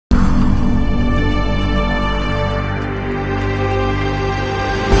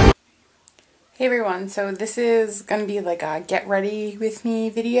Hey everyone, so this is going to be like a get ready with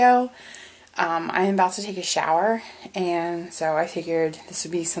me video. I am about to take a shower, and so I figured this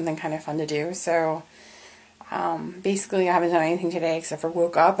would be something kind of fun to do. So basically I haven't done anything today except for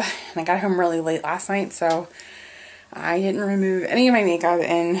woke up, and I got home really late last night, so I didn't remove any of my makeup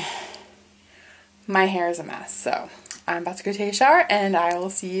and my hair is a mess. So I'm about to go take a shower and I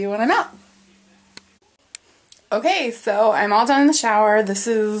will see you when I'm out. Okay, so I'm all done in the shower. This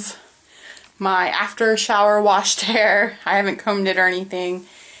is my after shower washed hair. I haven't combed it or anything,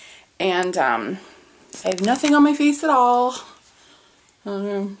 and I have nothing on my face at all.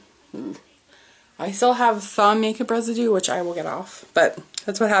 I still have some makeup residue, which I will get off, but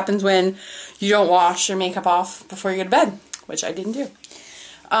that's what happens when you don't wash your makeup off before you go to bed, which I didn't do.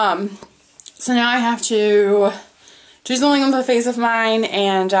 So now I have to do something on the face of mine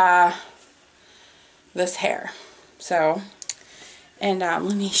and this hair. So, and let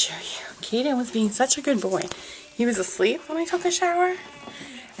me show you. Kaden was being such a good boy. He was asleep when I took a shower,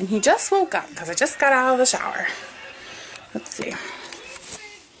 and he just woke up because I just got out of the shower. Let's see.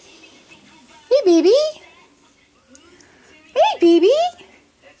 Hey, baby. Hey, baby.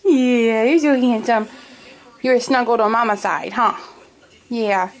 Yeah, you're so handsome. You're snuggled on Mama's side, huh?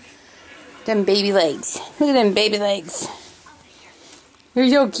 Yeah. Them baby legs. Look at them baby legs. You're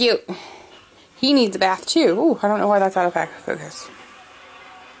so cute. He needs a bath too. Ooh, I don't know why that's out of focus.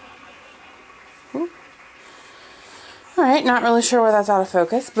 Alright, not really sure why that's out of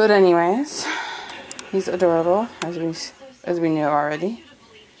focus, but anyways, he's adorable, as we know already.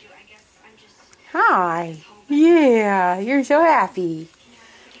 Hi! Yeah, you're so happy.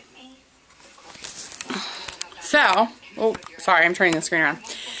 So, oh, sorry, I'm turning the screen around.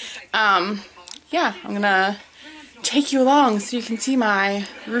 Yeah, I'm gonna take you along so you can see my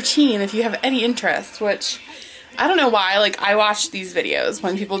routine if you have any interest, which, I don't know why, like, I watch these videos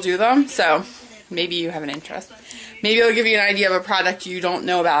when people do them, so maybe you have an interest. Maybe it'll give you an idea of a product you don't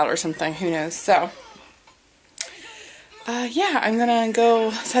know about or something, who knows. So, yeah, I'm gonna go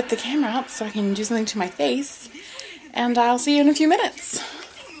set the camera up so I can do something to my face, and I'll see you in a few minutes.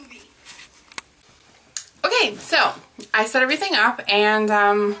 Okay, so I set everything up, and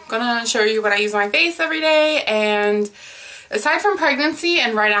I'm gonna show you what I use on my face every day. And aside from pregnancy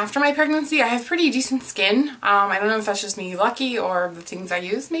and right after my pregnancy, I have pretty decent skin. I don't know if that's just me lucky or the things I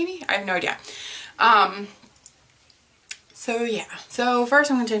use, maybe. I have no idea. So yeah, so first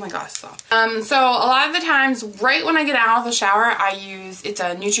I'm going to take my glasses off. So a lot of the times, right when I get out of the shower, it's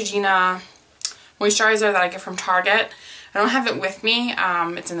a Neutrogena moisturizer that I get from Target. I don't have it with me,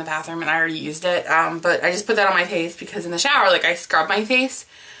 it's in the bathroom and I already used it, but I just put that on my face because in the shower, like, I scrub my face.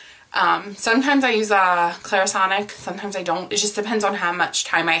 Sometimes I use a Clarisonic, sometimes I don't. It just depends on how much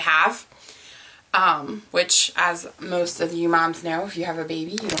time I have, which, as most of you moms know, if you have a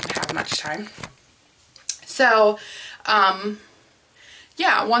baby, you don't have much time. So,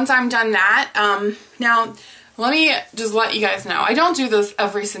 yeah, once I'm done that, now, let me just let you guys know, I don't do this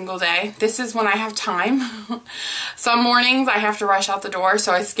every single day. This is when I have time. Some mornings I have to rush out the door,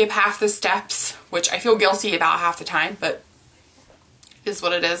 so I skip half the steps, which I feel guilty about half the time, but it is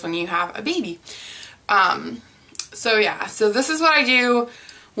what it is when you have a baby. So yeah, so this is what I do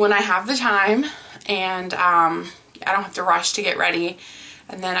when I have the time, and I don't have to rush to get ready.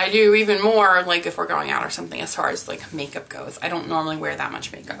 And then I do even more, like, if we're going out or something, as far as, like, makeup goes. I don't normally wear that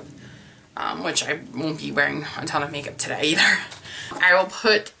much makeup, which I won't be wearing a ton of makeup today either. I will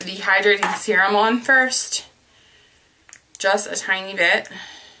put the hydrating serum on first, just a tiny bit,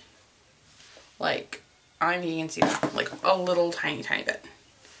 like, I don't know if you can see that, like, a little tiny bit.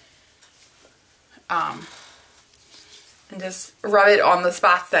 And just rub it on the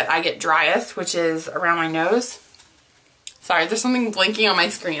spots that I get driest, which is around my nose. Sorry, there's something blinking on my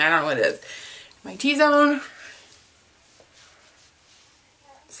screen. I don't know what it is. My T-zone.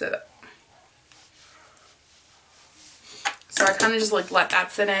 So I kind of just, like, let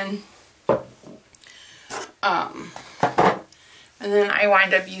that sit in. And then I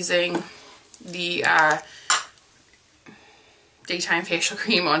wind up using the daytime facial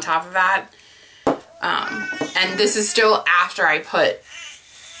cream on top of that. And this is still after I put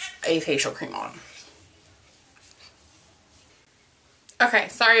a facial cream on. Okay,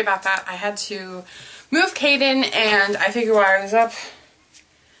 sorry about that. I had to move Kaden, and I figured while I was up,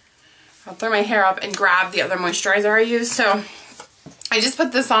 I'll throw my hair up and grab the other moisturizer I use. So I just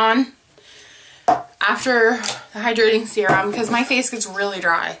put this on after the hydrating serum because my face gets really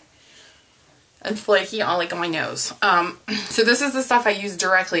dry and flaky on, like, on my nose. So this is the stuff I use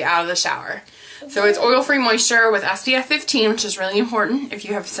directly out of the shower. So it's oil-free moisture with SPF 15, which is really important if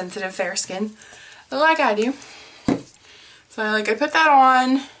you have sensitive, fair skin, like I do. So I put that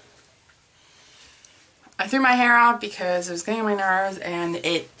on, I threw my hair out because it was getting on my nerves, and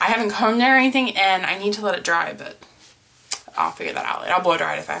I haven't combed it or anything, and I need to let it dry, but I'll figure that out. I'll blow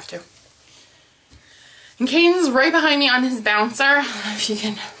dry it if I have to. And Caden's right behind me on his bouncer, if you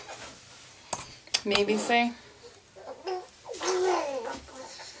can maybe see.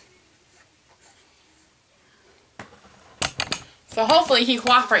 So hopefully he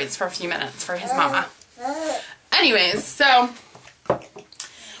cooperates for a few minutes for his mama. Anyways, so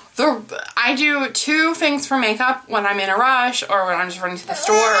I do 2 things for makeup when I'm in a rush or when I'm just running to the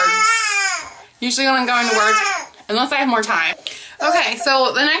store. Or usually when I'm going to work, unless I have more time. Okay,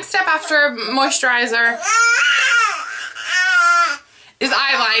 so the next step after moisturizer is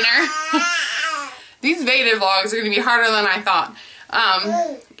eyeliner. These VEDA vlogs are going to be harder than I thought.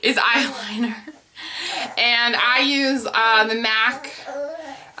 Is eyeliner. And I use the MAC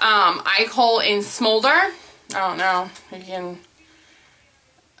eye hole in Smolder. I don't know if you can...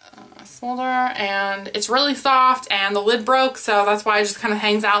 Smolder, and it's really soft, and the lid broke, so that's why it just kind of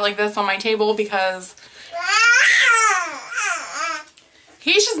hangs out like this on my table, because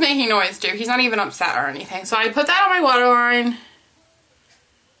he's just making noise too. He's not even upset or anything. So I put that on my waterline.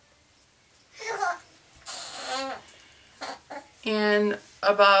 And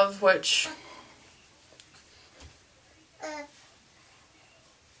above, which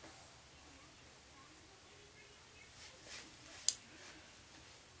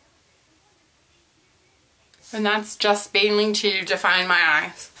and that's just mainly to define my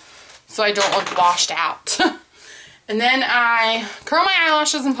eyes so I don't look washed out. And then I curl my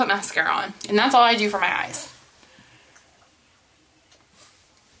eyelashes and put mascara on, and that's all I do for my eyes.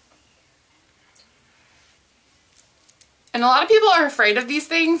 And a lot of people are afraid of these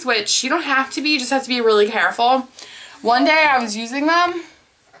things, which you don't have to be, you just have to be really careful. One day I was using them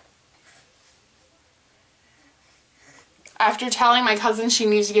after telling my cousin she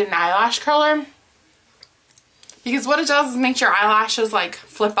needs to get an eyelash curler. Because what it does is make your eyelashes like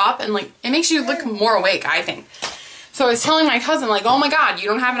flip up, and like it makes you look more awake, I think. So I was telling my cousin, like, oh my god, you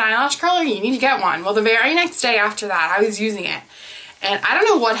don't have an eyelash curler? You need to get one. Well, the very next day after that, I was using it. And I don't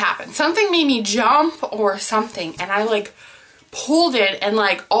know what happened. Something made me jump or something. And I like pulled it, and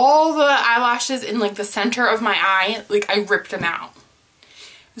like all the eyelashes in like the center of my eye, like I ripped them out.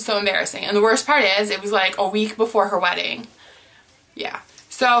 It was so embarrassing. And the worst part is, it was like a week before her wedding. Yeah.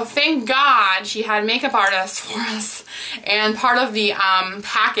 So thank God she had makeup artists for us, and part of the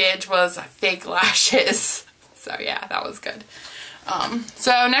package was fake lashes. So yeah, that was good.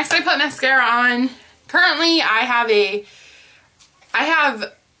 So next I put mascara on. Currently I have a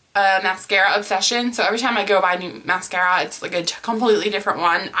mascara obsession, so every time I go buy new mascara, it's like a completely different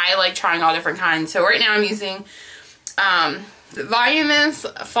one. I like trying all different kinds. So right now I'm using Voluminous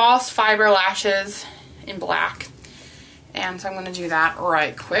False Fiber Lashes in black. And so I'm going to do that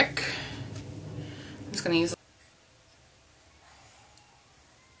right quick. I'm just going to use...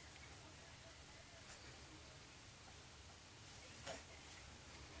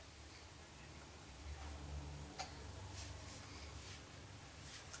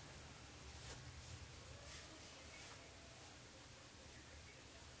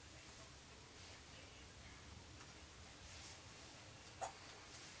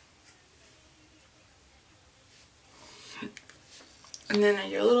 And then I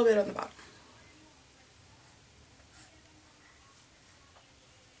do a little bit on the bottom.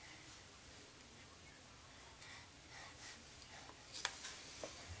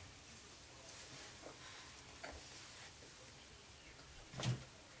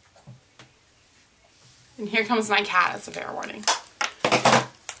 And here comes my cat as a fair warning.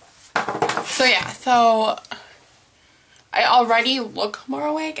 So yeah, so I already look more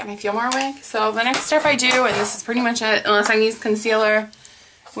awake and I feel more awake. So the next step I do, and this is pretty much it, unless I use concealer,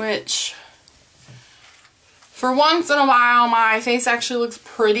 which for once in a while my face actually looks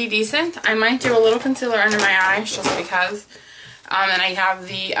pretty decent. I might do a little concealer under my eyes just because. And I have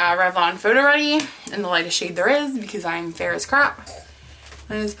the Revlon Photo Ready in the lightest shade there is because I'm fair as crap.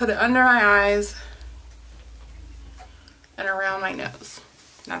 I just put it under my eyes and around my nose.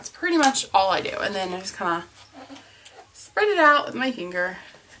 That's pretty much all I do. And then I just kind of spread it out with my finger.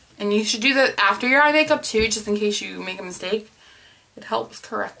 And you should do that after your eye makeup too, just in case you make a mistake. It helps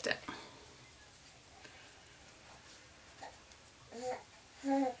correct it.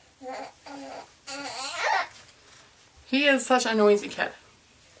 He is such a noisy kid.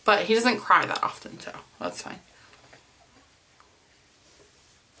 But he doesn't cry that often, so that's fine.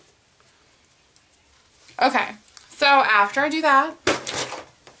 Okay, so after I do that,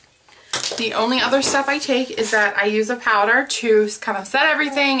 the only other step I take is that I use a powder to kind of set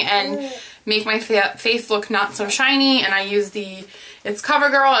everything and make my face look not so shiny, and I use it's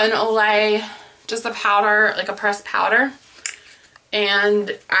CoverGirl and Olay just a powder, like a pressed powder.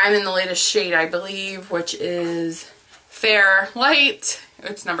 And I'm in the latest shade, I believe, which is Fair Light.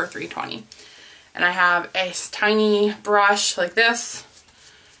 It's number 320. And I have a tiny brush like this,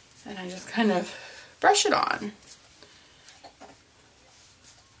 and I just kind of brush it on.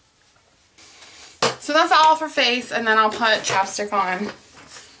 So that's all for face, and then I'll put chapstick on,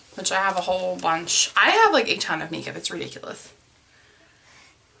 which I have a whole bunch. I have like a ton of makeup. It's ridiculous.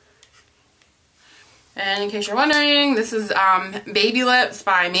 And in case you're wondering, this is Baby Lips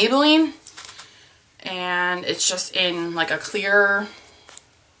by Maybelline. And it's just in like a clear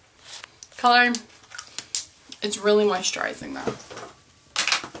color. It's really moisturizing though.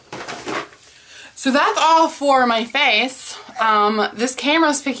 So that's all for my face. This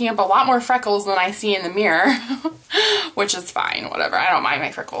camera's picking up a lot more freckles than I see in the mirror, which is fine, whatever. I don't mind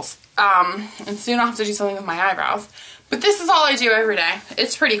my freckles. And soon I'll have to do something with my eyebrows. But this is all I do every day.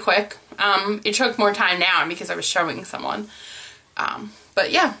 It's pretty quick. It took more time now because I was showing someone.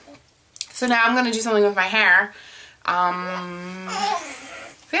 But yeah. So now I'm going to do something with my hair. So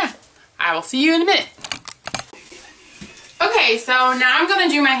yeah, I will see you in a minute. Okay, so now I'm going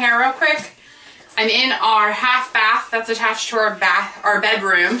to do my hair real quick. I'm in our half bath that's attached to our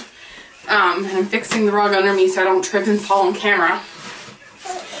bedroom. And I'm fixing the rug under me so I don't trip and fall on camera.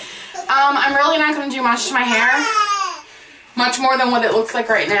 I'm really not going to do much to my hair. Much more than what it looks like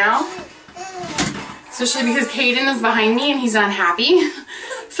right now. Especially because Caden is behind me and he's unhappy.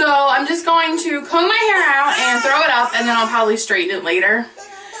 So I'm just going to comb my hair out and throw it up, and then I'll probably straighten it later.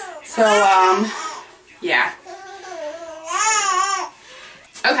 So, yeah.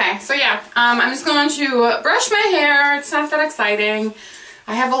 Okay, so yeah, I'm just going to brush my hair. It's not that exciting.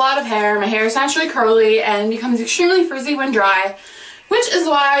 I have a lot of hair. My hair is naturally curly and becomes extremely frizzy when dry, which is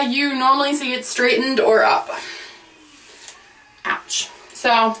why you normally see it straightened or up. Ouch.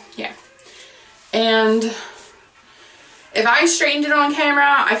 So, yeah. And if I straightened it on camera,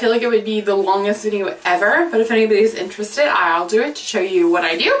 I feel like it would be the longest video ever. But if anybody's interested, I'll do it to show you what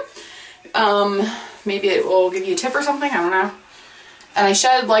I do. Maybe it will give you a tip or something. I don't know. And I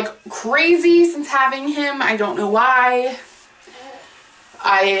shed like crazy since having him. I don't know why.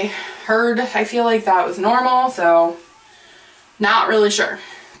 I feel like that was normal, so not really sure.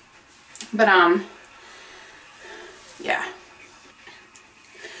 But yeah.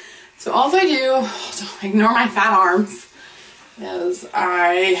 So all I do, ignore my fat arms, is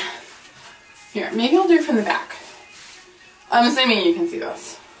here, maybe I'll do it from the back. I'm assuming you can see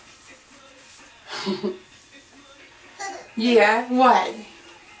this. Yeah, what?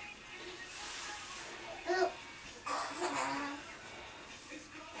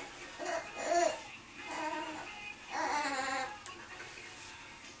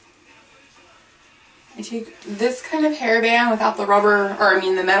 I take this kind of hairband without the rubber, or I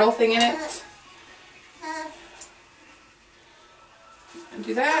mean the metal thing in it. I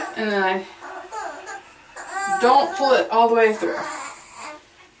do that, and then I don't pull it all the way through.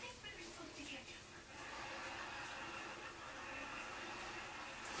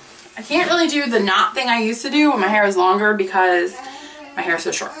 I can't really do the knot thing I used to do when my hair was longer because my hair is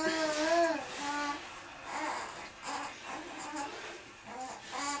so short.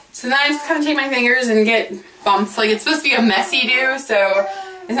 So then I just kind of take my fingers and get bumps. Like, it's supposed to be a messy do, so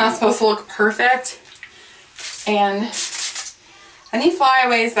it's not supposed to look perfect. And any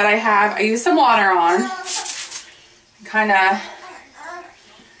flyaways that I have, I use some water on. Kind of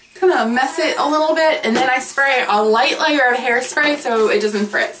mess it a little bit, and then I spray a light layer of hairspray so it doesn't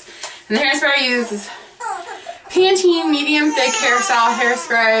frizz. And the hairspray I use is Pantene medium thick hairstyle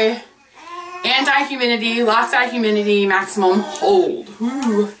hairspray, anti-humidity, locks out humidity, maximum hold.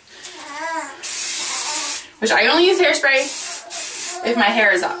 Ooh. Which I only use hairspray if my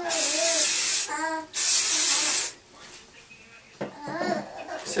hair is up.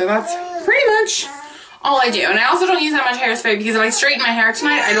 So that's pretty much all I do. And I also don't use that much hairspray because if I straighten my hair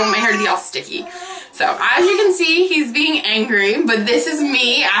tonight, I don't want my hair to be all sticky. So as you can see, he's being angry, but this is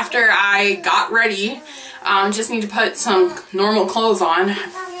me after I got ready. Just need to put some normal clothes on.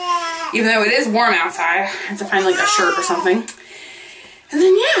 Even though it is warm outside, I have to find like a shirt or something. And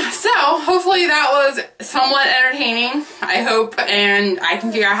then yeah, so hopefully that was somewhat entertaining, I hope, and I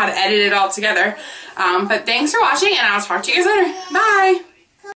can figure out how to edit it all together. But thanks for watching, and I'll talk to you guys later. Bye!